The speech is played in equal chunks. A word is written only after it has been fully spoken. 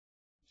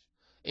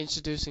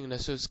Introducing the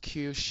ASUS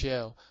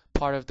Q-Shield,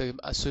 part of the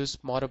ASUS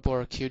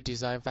motherboard Q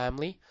design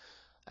family.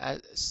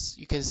 As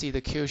you can see,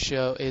 the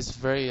Q-Shield is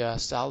very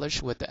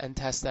stylish with the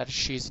anti-static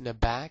sheets in the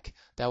back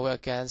that will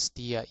against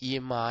the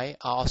EMI,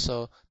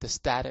 also the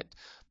static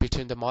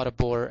between the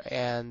motherboard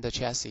and the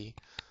chassis.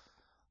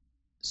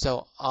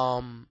 So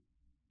on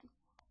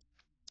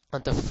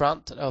the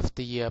front of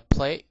the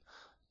plate,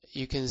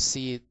 you can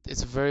see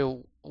it's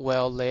very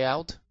well laid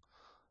out.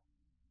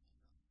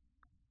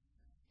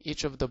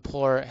 Each of the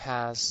port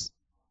has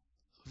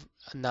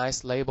a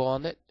nice label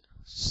on it,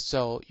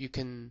 so you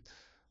can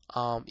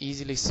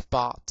easily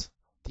spot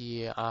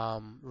the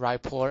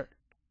right port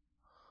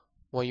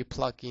when you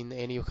plug in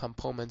any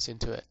components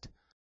into it.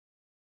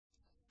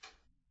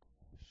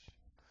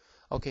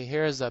 Okay,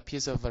 here's a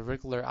piece of a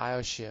regular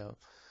I/O shield.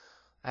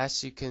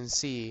 As you can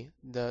see,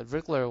 the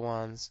regular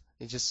ones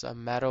is just a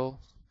metal,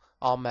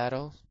 all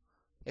metal.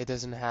 It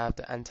doesn't have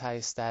the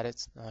anti-static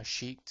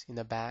sheet in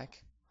the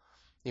back.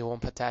 It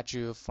won't protect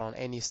you from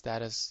any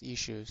status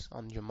issues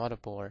on your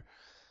motherboard.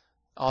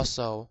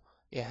 Also,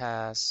 it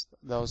has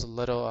those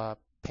little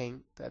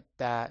pin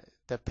that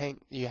the pin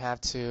you have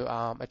to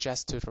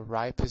adjust to the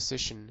right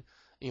position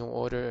in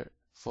order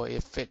for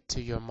it fit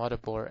to your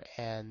motherboard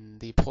and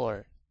the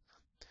port.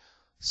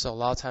 So a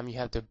lot of time you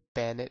have to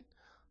bend it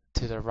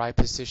to the right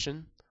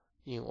position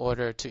in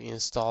order to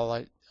install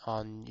it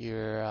on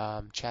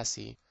your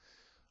chassis.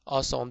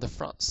 Also on the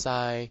front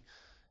side,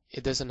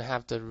 it doesn't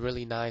have the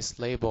really nice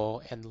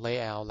label and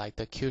layout like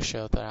the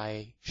Q-Shield that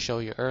I showed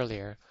you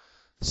earlier.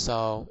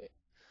 So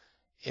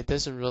it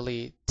doesn't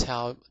really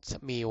tell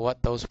me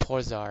what those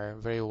ports are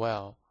very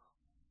well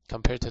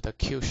compared to the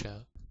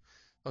Q-Shield.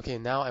 Okay,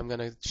 now I'm going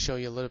to show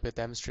you a little bit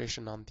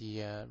demonstration on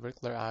the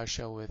regular I/O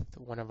shield with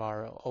one of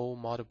our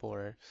old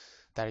motherboard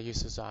that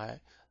uses the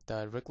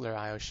regular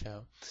I/O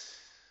shield.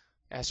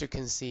 As you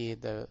can see,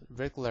 the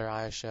regular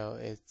I/O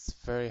shield, it's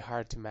very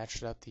hard to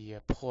match up the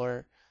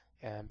port,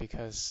 and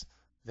because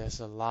there's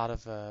a lot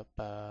of those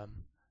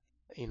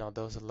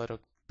little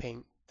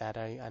pin that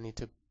I need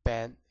to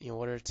bend in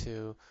order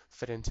to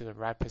fit into the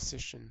right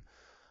position.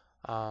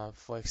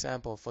 For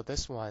example, for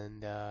this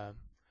one,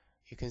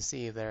 you can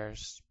see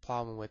there's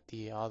problem with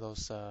all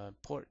those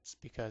ports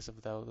because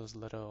of those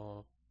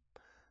little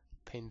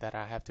pin that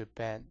I have to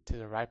bend to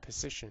the right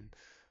position.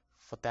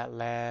 For that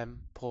lamp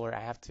port, I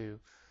have to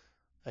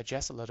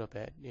adjust a little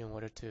bit in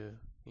order to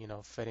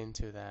fit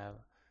into that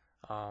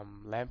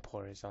lamp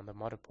port is on the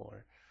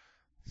motherboard.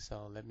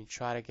 So let me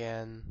try it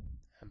again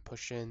and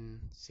push in,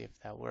 see if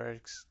that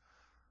works.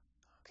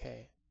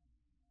 Okay,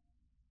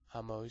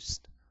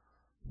 almost.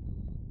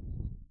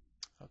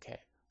 Okay,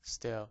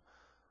 still.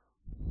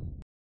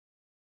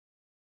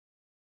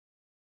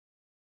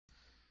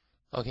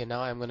 Okay,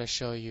 now I'm going to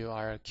show you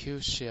our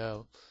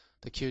Q-Shield,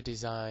 the Q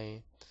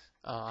design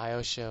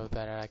I/O shield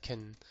that I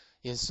can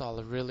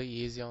install really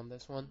easy on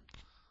this one.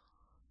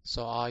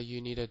 So all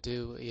you need to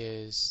do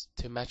is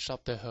to match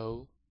up the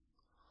hole,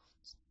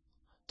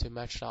 to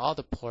match all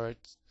the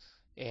ports,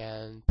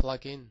 and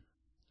plug in.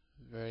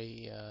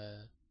 Very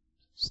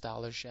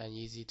stylish and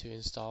easy to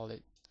install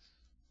it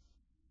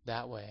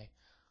that way.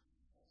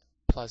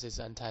 Plus it's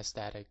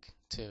anti-static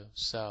too.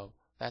 So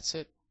that's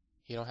it.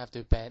 You don't have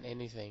to bend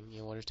anything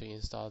in order to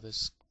install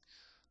this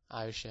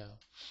I/O shield.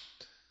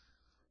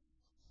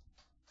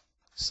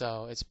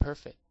 So it's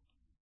perfect.